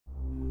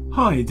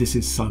Hi, this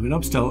is Simon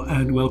Upstell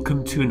and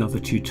welcome to another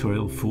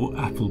tutorial for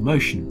Apple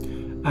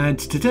Motion. And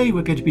today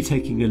we're going to be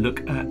taking a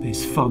look at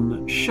this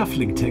fun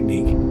shuffling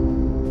technique.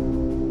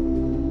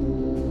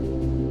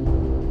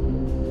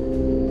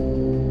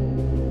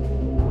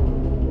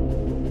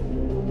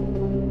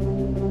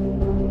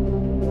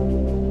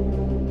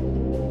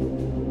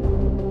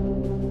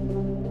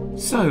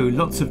 So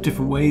lots of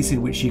different ways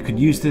in which you can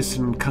use this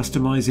and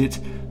customize it.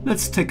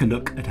 Let's take a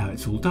look at how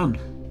it's all done.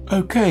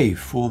 Okay,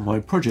 for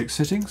my project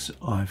settings,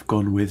 I've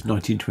gone with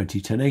 1920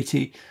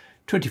 1080,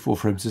 24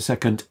 frames a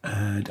second,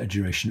 and a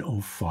duration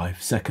of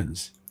 5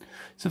 seconds.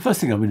 So the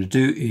first thing I'm going to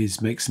do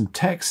is make some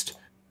text,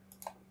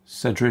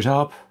 center it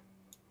up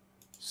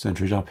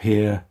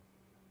here,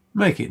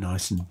 make it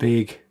nice and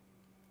big,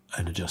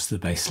 and adjust the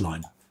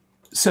baseline.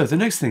 So the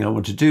next thing I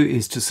want to do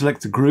is to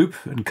select the group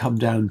and come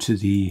down to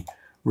the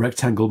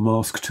rectangle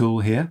mask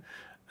tool here,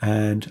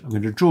 and I'm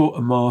going to draw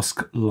a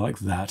mask like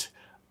that,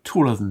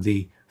 taller than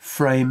the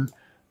frame,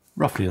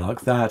 roughly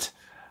like that.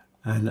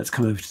 And let's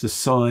come over to the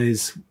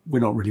size. We're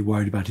not really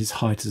worried about its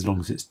height as long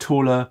as it's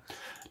taller.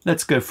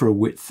 Let's go for a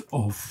width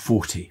of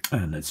 40,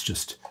 and let's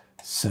just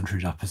center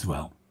it up as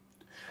well.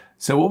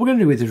 So what we're going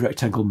to do with the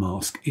rectangle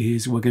mask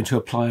is we're going to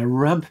apply a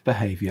ramp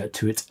behavior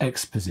to its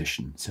X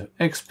position. So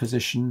X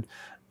position,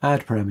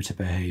 add parameter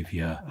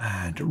behavior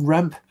and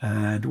ramp,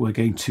 and we're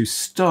going to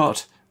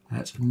start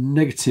at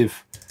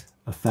negative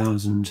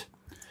 1000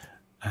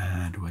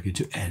 and we're going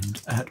to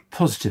end at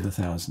positive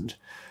 1000.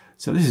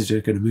 So this is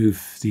just going to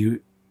move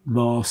the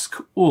mask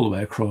all the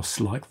way across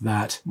like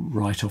that,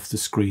 right off the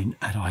screen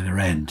at either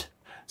end.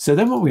 So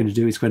then what we're going to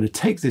do is we're going to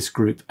take this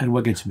group and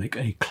we're going to make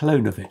a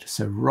clone of it.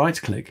 So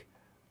right click,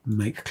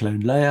 make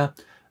clone layer,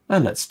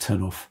 and let's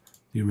turn off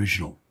the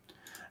original.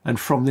 And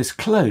from this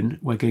clone,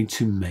 we're going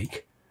to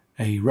make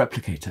a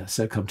replicator.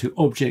 So come to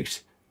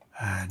Object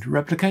and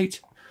Replicate.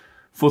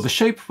 For the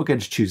shape, we're going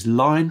to choose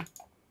Line,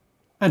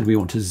 and we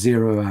want to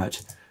zero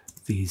out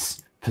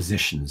these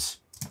positions.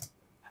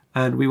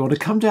 And we want to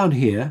come down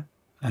here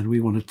and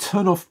we want to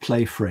turn off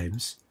play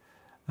frames.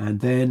 And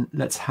then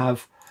let's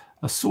have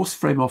a source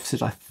frame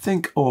offset, I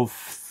think, of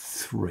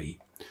 3.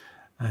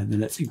 And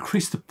then let's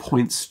increase the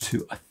points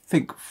to, I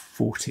think,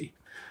 40.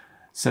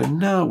 So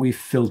now we've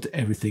filled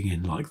everything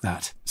in like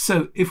that.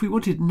 So if we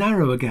wanted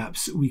narrower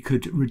gaps, we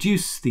could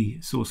reduce the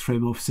source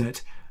frame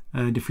offset.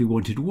 And if we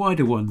wanted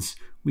wider ones,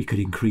 we could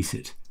increase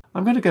it.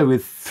 I'm going to go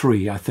with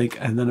 3, I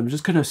think, and then I'm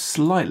just going to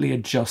slightly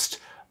adjust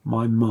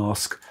my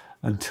mask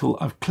until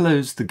I've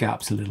closed the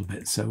gaps a little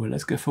bit. So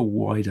let's go for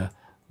wider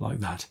like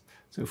that.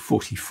 So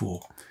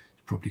 44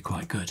 is probably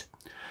quite good.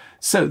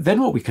 So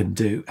then what we can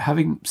do,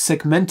 having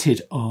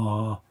segmented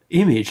our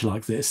image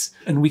like this,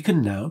 and we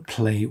can now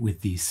play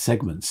with these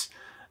segments,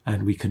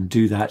 and we can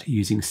do that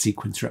using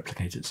sequence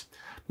replicators.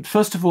 But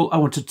first of all, I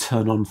want to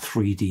turn on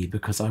 3D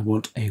because I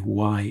want a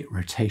Y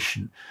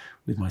rotation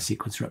with my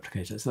sequence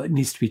replicator. So that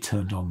needs to be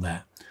turned on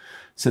there.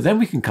 So then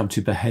we can come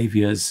to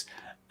behaviors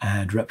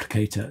and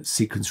replicator,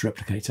 sequence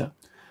replicator.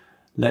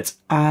 Let's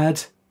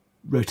add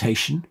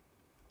rotation.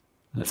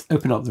 Let's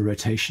open up the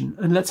rotation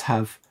and let's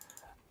have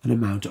an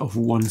amount of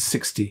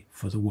 160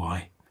 for the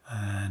Y.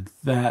 And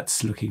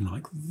that's looking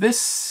like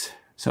this.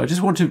 So I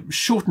just want to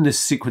shorten this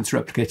sequence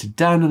replicator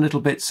down a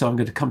little bit. So I'm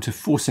going to come to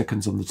 4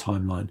 seconds on the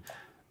timeline,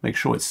 make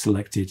sure it's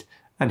selected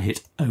and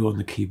hit O on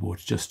the keyboard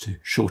just to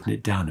shorten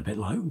it down a bit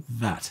like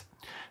that.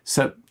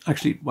 So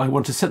actually I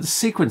want to set the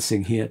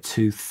sequencing here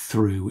to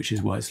through, which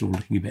is why it's all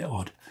looking a bit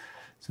odd.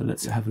 So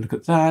let's have a look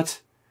at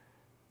that.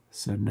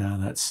 So now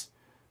that's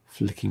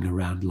flicking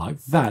around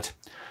like that.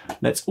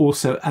 Let's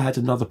also add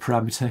another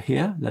parameter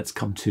here. Let's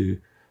come to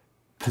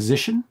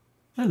position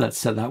and let's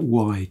set that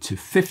Y to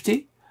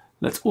 50.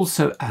 Let's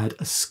also add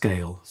a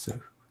scale. So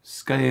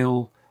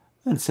scale,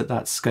 and set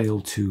that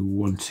scale to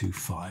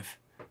 125.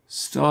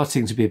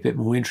 Starting to be a bit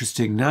more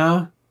interesting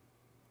now.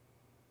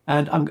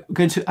 And I'm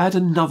going to add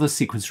another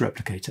sequence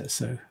replicator.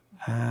 So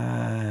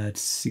add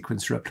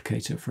sequence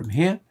replicator from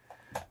here.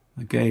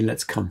 Again,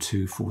 let's come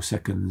to 4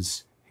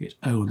 seconds, hit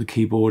O on the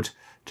keyboard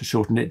to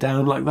shorten it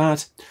down like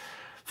that.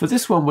 For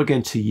this one, we're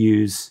going to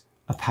use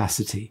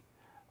opacity,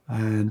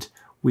 and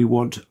we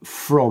want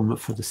from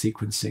for the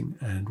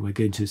sequencing, and we're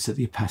going to set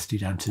the opacity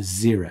down to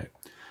 0.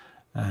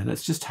 And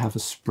let's just have a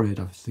spread,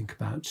 I think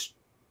about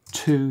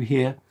 2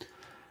 here.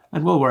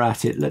 And while we're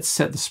at it, let's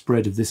set the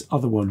spread of this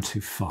other one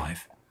to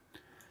 5.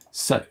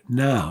 So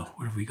now,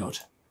 what have we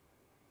got?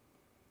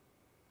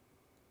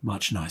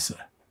 Much nicer.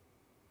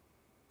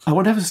 I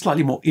want to have a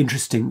slightly more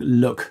interesting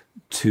look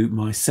to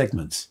my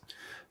segments.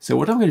 So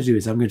what I'm going to do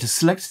is I'm going to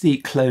select the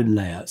clone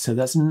layer. So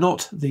that's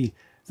not the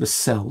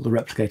cell, the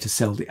replicator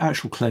cell, the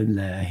actual clone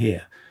layer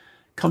here.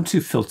 Come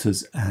to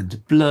filters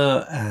and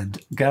blur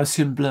and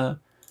Gaussian blur,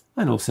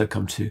 and also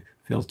come to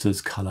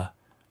filters, color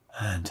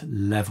and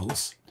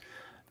levels.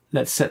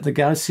 Let's set the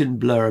Gaussian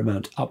blur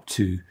amount up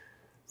to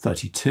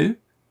 32.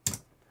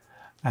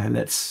 And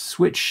let's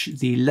switch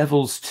the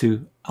levels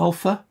to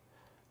alpha.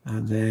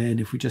 And then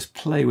if we just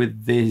play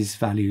with these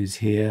values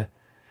here,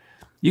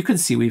 you can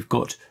see we've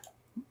got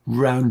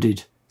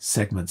rounded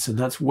segments, and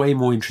that's way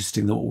more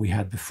interesting than what we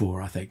had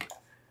before, I think.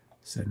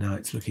 So now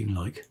it's looking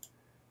like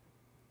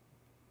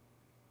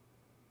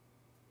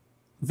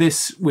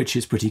this, which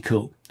is pretty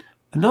cool.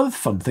 Another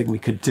fun thing we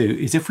could do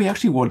is if we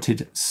actually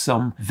wanted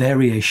some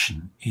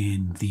variation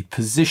in the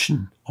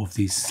position of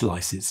these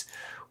slices,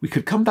 we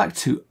could come back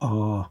to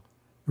our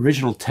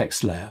original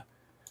text layer,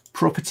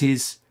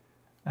 properties,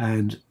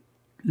 and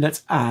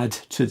let's add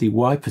to the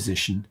Y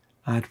position,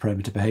 add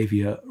parameter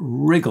behavior,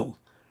 wriggle.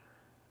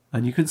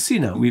 And you can see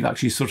now we've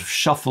actually sort of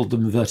shuffled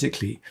them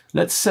vertically.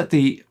 Let's set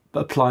the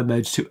apply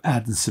mode to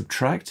add and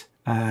subtract.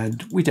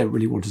 And we don't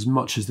really want as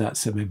much as that,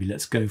 so maybe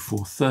let's go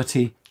for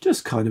 30.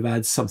 Just kind of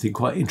add something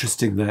quite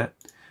interesting there.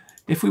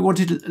 If we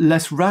wanted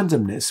less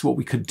randomness, what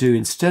we could do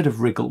instead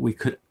of wriggle, we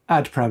could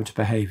add parameter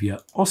behavior,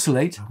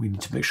 oscillate. We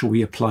need to make sure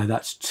we apply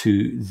that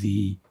to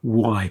the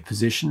Y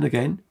position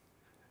again.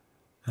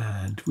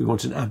 And we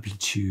want an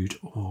amplitude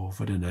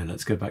of, I don't know,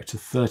 let's go back to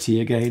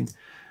 30 again.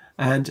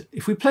 And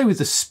if we play with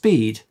the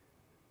speed,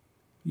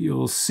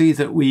 you'll see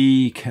that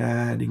we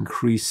can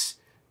increase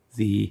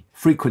the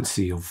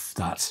frequency of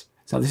that.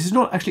 So this is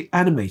not actually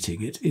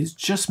animating it, it's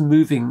just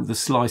moving the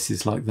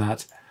slices like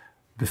that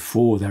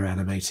before they're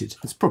animated.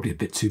 It's probably a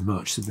bit too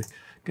much, so we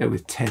go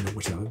with 10 or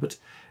whatever, but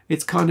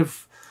it's kind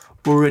of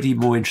already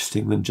more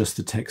interesting than just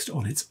the text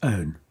on its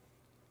own.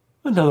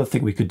 Another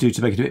thing we could do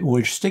to make it a bit more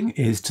interesting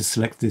is to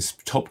select this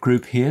top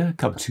group here,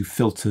 come to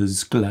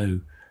Filters,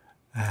 Glow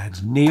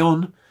and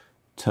Neon,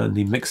 turn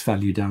the mix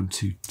value down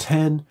to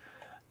 10,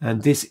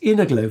 and this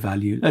inner glow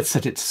value, let's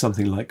set it to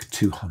something like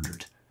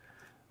 200.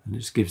 And it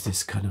just gives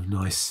this kind of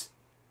nice,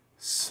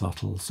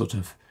 subtle sort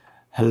of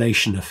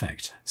halation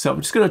effect. So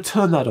I'm just going to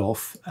turn that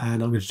off,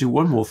 and I'm going to do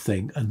one more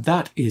thing, and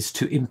that is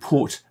to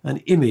import an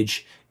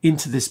image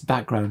into this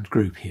background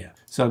group here.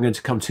 So I'm going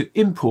to come to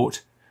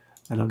Import,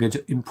 and I'm going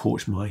to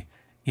import my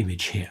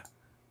image here.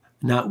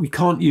 Now we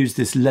can't use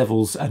this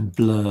levels and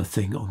blur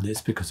thing on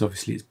this because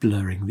obviously it's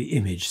blurring the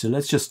image. So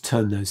let's just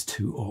turn those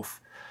two off.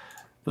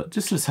 But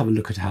just let's have a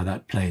look at how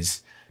that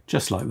plays,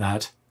 just like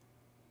that.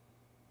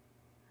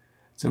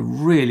 It's a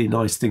really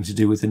nice thing to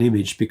do with an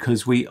image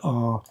because we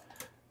are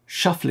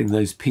shuffling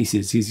those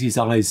pieces. His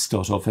eyes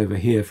start off over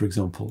here, for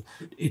example.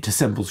 It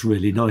assembles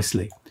really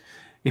nicely.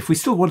 If we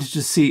still wanted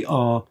to see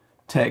our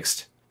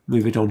text,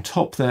 move it on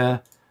top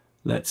there.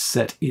 Let's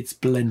set its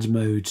blend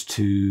mode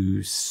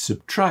to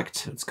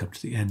subtract. Let's come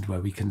to the end where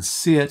we can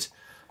see it.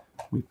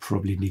 We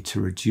probably need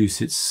to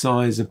reduce its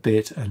size a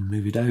bit and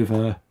move it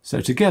over.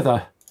 So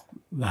together,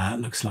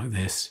 that looks like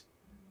this,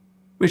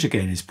 which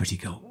again is pretty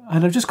cool.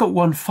 And I've just got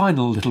one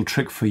final little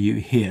trick for you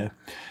here.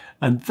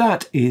 And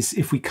that is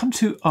if we come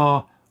to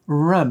our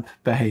ramp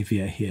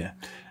behavior here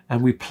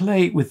and we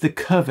play with the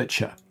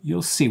curvature,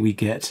 you'll see we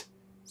get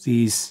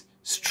these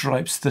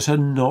stripes that are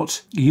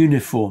not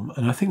uniform.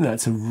 And I think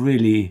that's a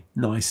really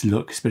nice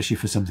look, especially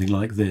for something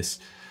like this.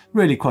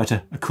 Really quite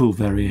a cool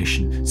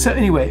variation. So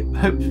anyway,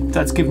 hope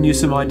that's given you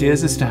some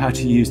ideas as to how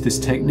to use this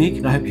technique,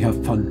 and I hope you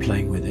have fun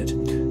playing with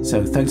it.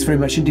 So thanks very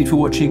much indeed for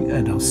watching,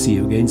 and I'll see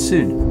you again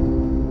soon.